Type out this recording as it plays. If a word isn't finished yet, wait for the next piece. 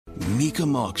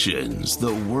Mecum Auctions,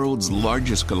 the world's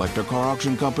largest collector car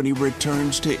auction company,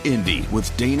 returns to Indy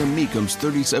with Dana Mecum's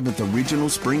 37th Original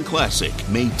Spring Classic,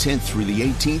 May 10th through the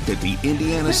 18th at the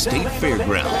Indiana State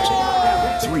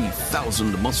Fairgrounds.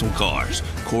 3,000 muscle cars,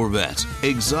 Corvettes,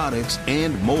 exotics,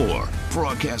 and more.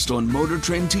 Broadcast on Motor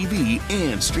Trend TV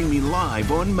and streaming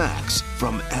live on Max.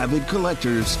 From avid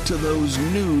collectors to those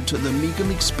new to the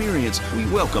Mecum experience, we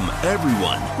welcome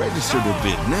everyone. Register to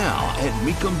bid now at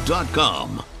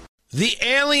Mecum.com. The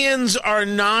aliens are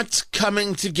not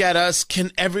coming to get us. Can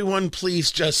everyone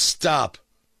please just stop?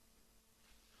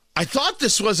 I thought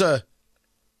this was a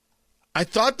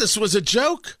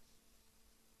joke.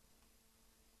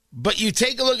 But you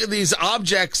take a look at these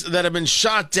objects that have been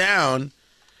shot down,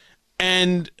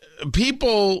 and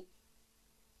people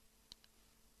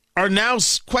are now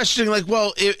questioning, like,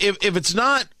 well, if it's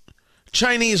not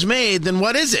Chinese made, then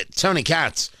what is it? Tony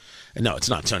Katz. No, it's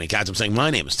not Tony Katz. I'm saying my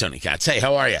name is Tony Katz. Hey,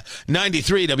 how are you?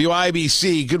 93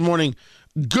 WIBC. Good morning.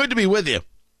 Good to be with you.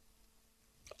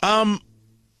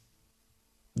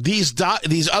 These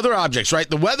other objects, right?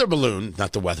 The weather balloon,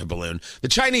 not the weather balloon, the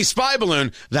Chinese spy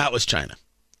balloon, that was China.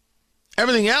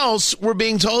 Everything else, we're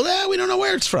being told, we don't know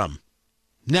where it's from.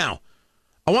 Now,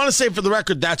 I want to say for the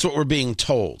record, that's what we're being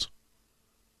told.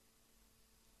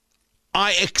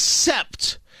 I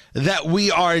accept that we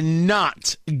are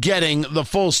not getting the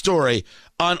full story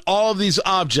on all of these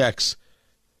objects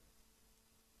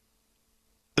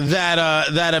that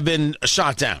have been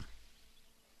shot down.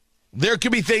 There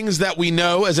could be things that we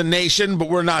know as a nation, but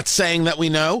we're not saying that we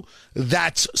know.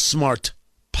 That's smart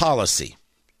policy.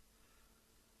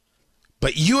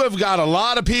 But you have got a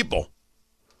lot of people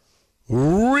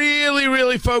really,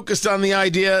 really focused on the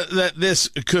idea that this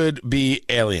could be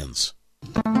aliens.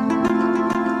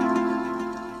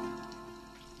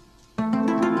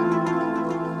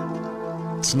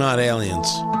 It's not aliens.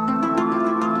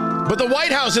 But the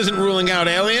White House isn't ruling out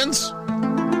aliens.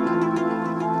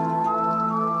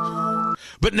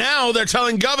 But now they're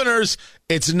telling governors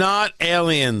it's not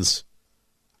aliens.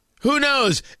 Who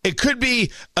knows? It could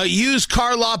be a used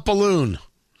car lot balloon.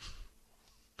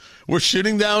 We're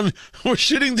shooting down you,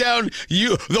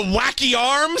 the wacky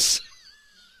arms?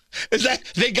 Is that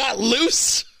they got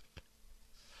loose?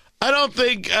 I don't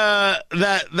think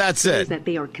that's it. That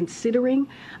they are considering.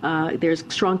 There's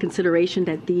strong consideration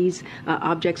that these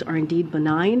objects are indeed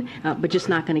benign, but just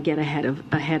not going to get ahead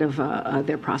of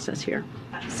their process here.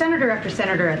 Senator after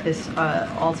senator at this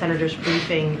all senators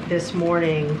briefing this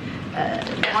morning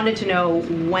wanted to know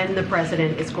when the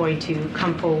president is going to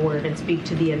come forward and speak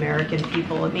to the American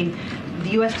people. I mean, the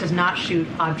U.S. does not shoot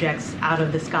objects out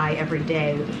of the sky every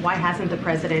day. Why hasn't the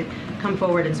president come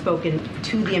forward and spoken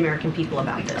to the American people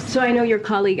about this? So I know your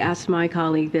colleague asked my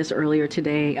colleague this earlier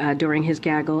today during his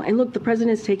gaggle. And look, the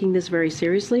president is taking this very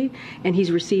seriously, and he's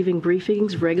receiving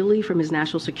briefings regularly from his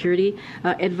national security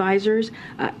advisors,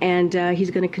 and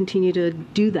he's going to continue to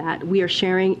do that. We are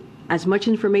sharing as much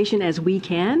information as we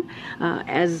can,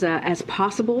 as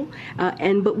possible,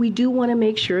 but we do want to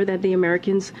make sure that the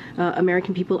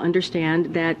American people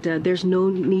understand that there's no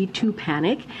need to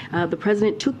panic. The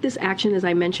president took this action, as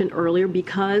I mentioned earlier,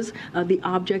 because the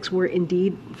objects were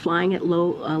indeed flying at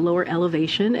lower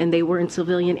elevation, and they were in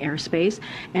civilian airspace,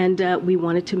 and we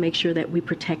wanted to make sure that we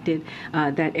protected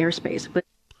that airspace. But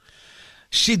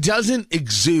she doesn't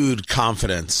exude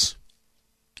confidence,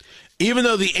 even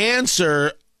though the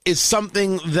answer is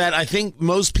something that I think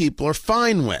most people are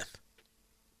fine with.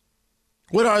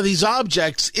 What are these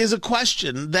objects is a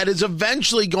question that is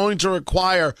eventually going to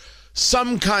require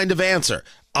some kind of answer.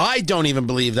 I don't even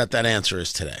believe that answer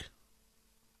is today.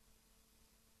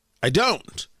 I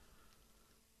don't.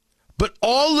 But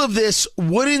all of this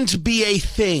wouldn't be a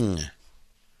thing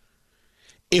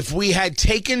if we had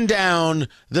taken down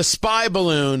the spy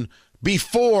balloon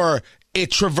before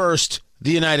it traversed the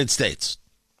United States.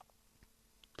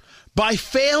 By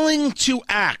failing to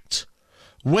act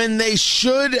when they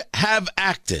should have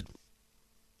acted,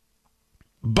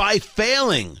 by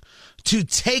failing to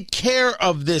take care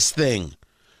of this thing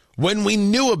when we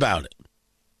knew about it,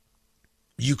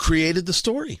 you created the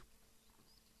story.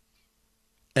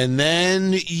 And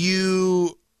then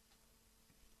you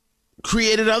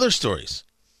created other stories.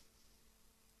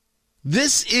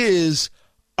 This is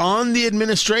on the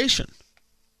administration.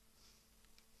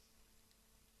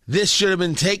 This should have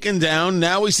been taken down.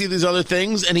 Now we see these other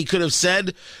things, and he could have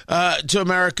said to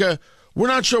America, we're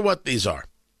not sure what these are.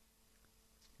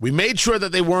 We made sure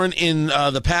that they weren't in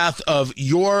the path of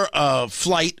your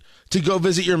flight to go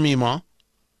visit your Meemaw.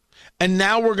 And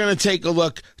now we're going to take a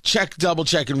look, check, double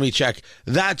check, and recheck.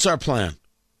 That's our plan.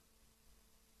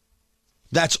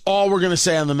 That's all we're going to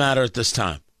say on the matter at this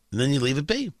time. And then you leave it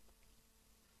be.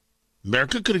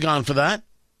 America could have gone for that.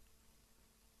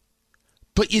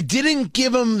 But you didn't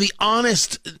give them the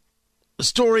honest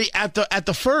story at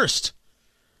the first.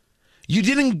 You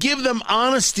didn't give them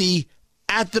honesty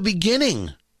at the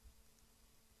beginning.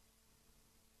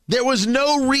 There was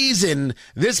no reason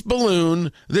this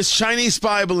balloon, this Chinese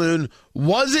spy balloon,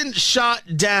 wasn't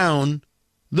shot down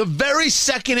the very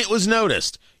second it was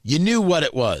noticed. You knew what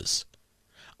it was.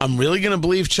 I'm really going to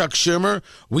believe Chuck Schumer?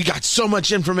 We got so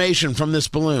much information from this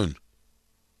balloon.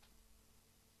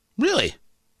 Really?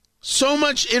 So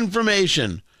much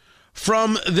information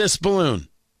from this balloon.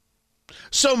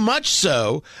 So much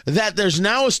so that there's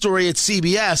now a story at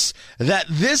CBS that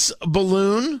this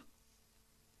balloon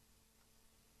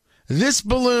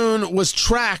was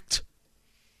tracked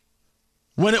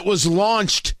when it was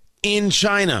launched in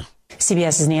China.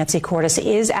 CBS's Nancy Cordes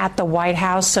is at the White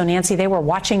House. So, Nancy, they were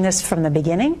watching this from the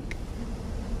beginning?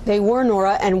 They were,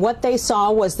 Nora, and what they saw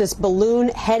was this balloon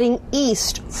heading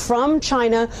east from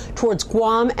China towards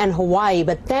Guam and Hawaii.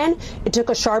 But then it took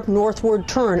a sharp northward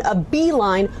turn, a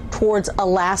beeline towards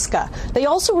Alaska. They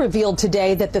also revealed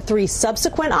today that the 3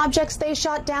 subsequent objects they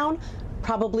shot down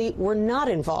probably were not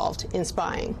involved in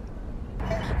spying.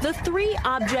 The 3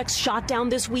 objects shot down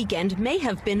this weekend may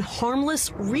have been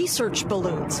harmless research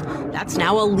balloons. That's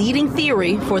now a leading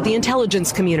theory for the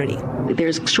intelligence community.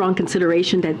 There's strong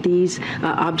consideration that these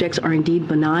objects are indeed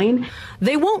benign.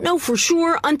 They won't know for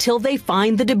sure until they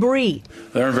find the debris.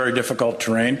 They're in very difficult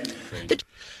terrain.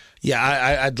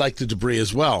 I'd like the debris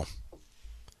as well.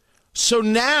 So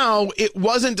now it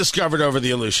wasn't discovered over the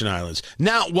Aleutian Islands.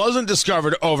 Now it wasn't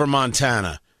discovered over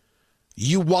Montana.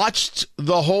 You watched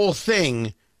the whole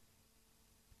thing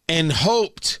and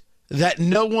hoped that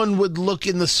no one would look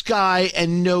in the sky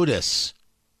and notice.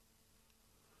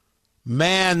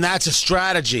 Man, that's a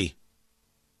strategy.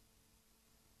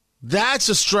 That's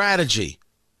a strategy.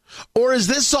 Or is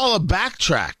this all a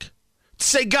backtrack?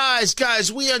 Say,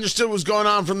 guys, we understood what was going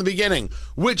on from the beginning,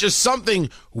 which is something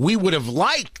we would have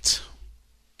liked.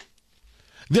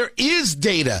 There is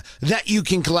data that you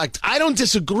can collect. I don't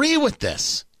disagree with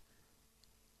this.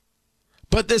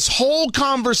 But this whole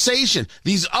conversation,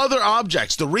 these other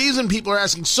objects, the reason people are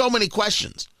asking so many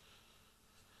questions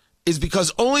is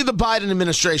because only the Biden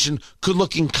administration could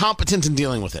look incompetent in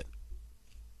dealing with it.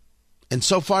 And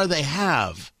so far they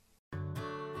have.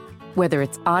 Whether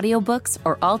it's audiobooks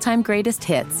or all-time greatest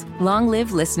hits, long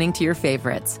live listening to your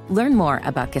favorites. Learn more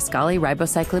about Kisqali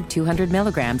Ribociclib 200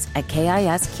 milligrams at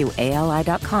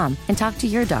KISQALI.com and talk to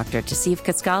your doctor to see if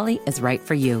Kisqali is right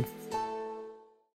for you.